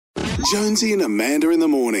Jonesy and Amanda in the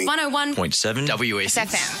morning. 101.7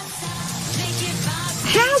 SFM.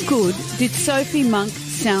 How good did Sophie Monk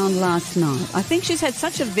sound last night? I think she's had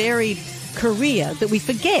such a varied career that we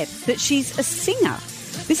forget that she's a singer.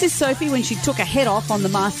 This is Sophie when she took a head off on The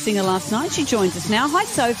Masked Singer last night. She joins us now. Hi,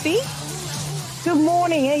 Sophie. Good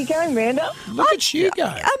morning. How you going, Amanda? Look at you go.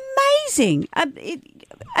 Amazing.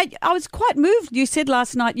 I was quite moved. You said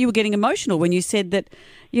last night you were getting emotional when you said that,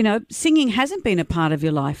 you know, singing hasn't been a part of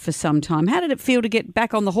your life for some time. How did it feel to get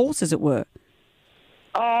back on the horse, as it were?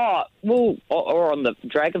 Oh, well, or on the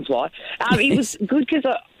dragonfly. It was good because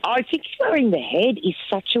I think showing the head is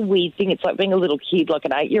such a weird thing. It's like being a little kid, like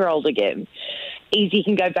an 8-year-old again. Is you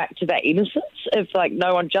can go back to that innocence of, like,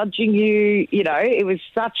 no one judging you. You know, it was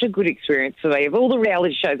such a good experience for me. Of all the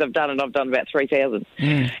reality shows I've done, and I've done about 3,000,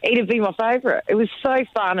 it'd be my favourite. It was so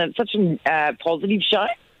fun, and it's such a positive show.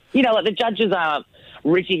 You know, like, the judges aren't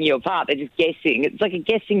ripping you apart. They're just guessing. It's like a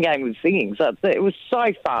guessing game with singing. So it was so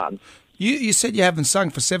fun. You said you haven't sung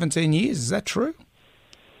for 17 years. Is that true?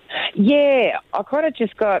 Yeah, I kind of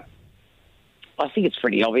just got... I think it's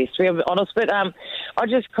pretty obvious, to be honest, but I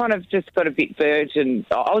just kind of just got a bit virgin.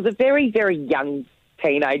 I was a very, very young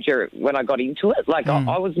teenager when I got into it. Like,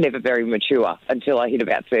 I was never very mature until I hit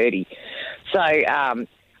about 30. So I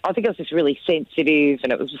think I was just really sensitive,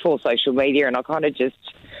 and it was before social media, and I kind of just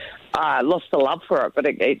lost the love for it, but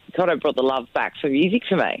it kind of brought the love back for music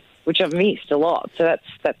for me, which I've missed a lot. So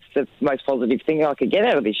that's the most positive thing I could get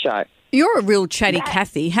out of this show. You're a real chatty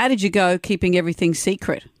Cathy. How did you go keeping everything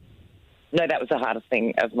secret? No, that was the hardest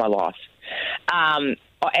thing of my life. And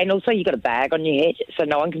also you got a bag on your head so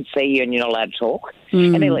no one can see you and you're not allowed to talk.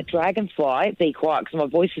 And they let Dragonfly be quiet because my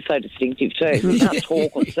voice is so distinctive too. You can't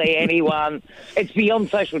talk or see anyone. It's beyond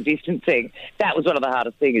social distancing. That was one of the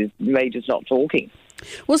hardest things, is me just not talking.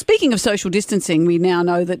 Well, speaking of social distancing, we now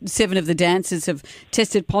know that 7 of the dancers have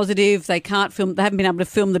tested positive. They can't film. They haven't been able to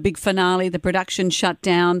film the big finale. The production shut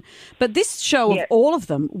down. But this show of all of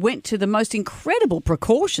them went to the most incredible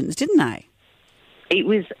precautions, didn't they? It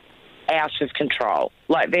was out of control.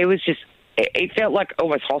 Like, there was just... It felt like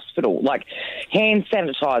almost hospital, like hand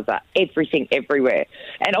sanitizer, everything everywhere.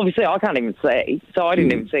 And obviously I can't even see, so I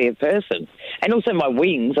didn't even see a person. And also my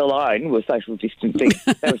wings alone were social distancing.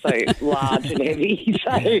 They were so large and heavy.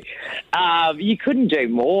 So you couldn't do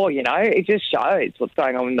more, you know. It just shows what's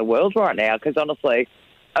going on in the world right now, because honestly,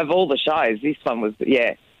 of all the shows, this one was,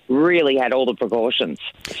 really had all the precautions.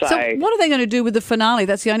 So what are they going to do with the finale?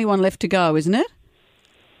 That's the only one left to go, isn't it?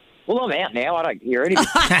 Well, I'm out now. I don't hear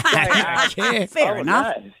anything. Fair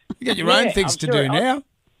enough. You got your own things to do now.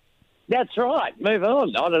 That's right. Move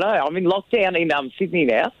on. I don't know. I'm in lockdown in Sydney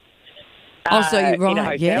now. So you're right. In a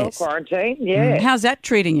hotel, quarantine, How's that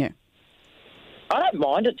treating you? I don't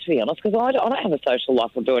mind it, to be honest, because I don't have a social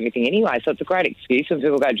life or do anything anyway, so it's a great excuse when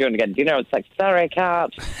people go, do you want to go to dinner? It's like, sorry, I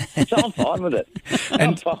can't. So I'm fine with it.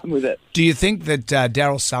 I'm fine with it. Do you think that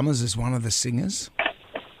Daryl Summers is one of the singers?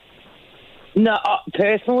 No,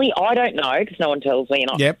 personally, I don't know because no one tells me.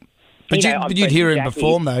 But you'd hear him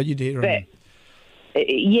perform, though. You'd hear him.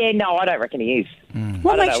 No, I don't reckon he is.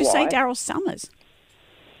 What makes you say Daryl Summers?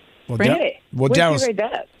 Well, Where did you read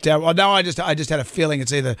that? I just had a feeling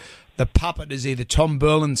it's either the puppet is either Tom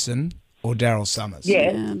Burlinson or Daryl Summers.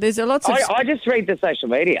 Yeah. There's lots of... I just read the social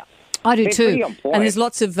media. I do They're too. pretty on point. And there's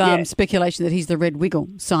lots of speculation that he's the Red Wiggle,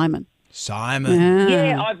 Simon.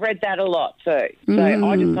 Yeah, I've read that a lot too. So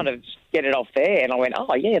I just kind of get it off there and I went,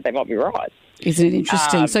 oh, yeah, they might be right. Isn't it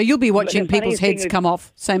interesting? So you'll be watching people's heads come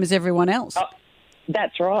off, same as everyone else.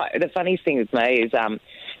 That's right. The funniest thing with me is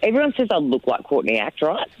everyone says I look like Courtney Act,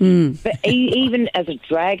 right? But even as a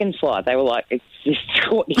dragonfly, they were like, it's just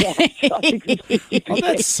Courtney Act.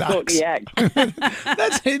 That sucks. Courtney Act.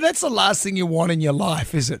 That's the last thing you want in your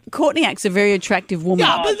life, is it? Courtney Act's a very attractive woman.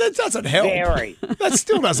 Yeah, but that doesn't help. Very. That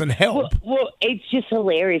still doesn't help. Well, it's just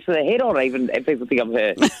hilarious for the head on even if people think I'm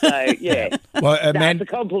her. So, yeah. Well, that's a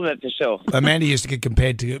compliment for sure. Amanda used to get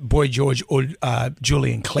compared to Boy George or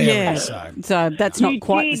Julian Clary. Yeah. So that's not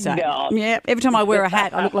quite the same. Yeah. Every time I wear a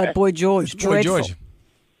hat, I look like Boy George. Boy George.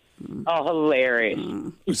 Oh, hilarious.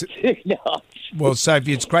 Well,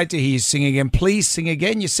 Sophie, it's great to hear you sing again. Please sing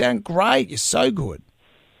again. You sound great. You're so good.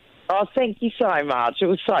 Oh, thank you so much. It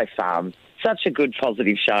was so fun. Such a good,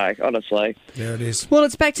 positive show, honestly. There it is. Well,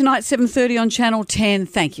 it's back tonight, 7:30 on Channel 10.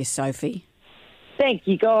 Thank you, Sophie. Thank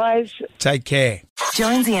you, guys. Take care.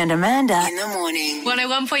 Jonesy and Amanda in the morning.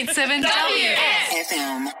 101.7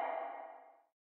 WFM.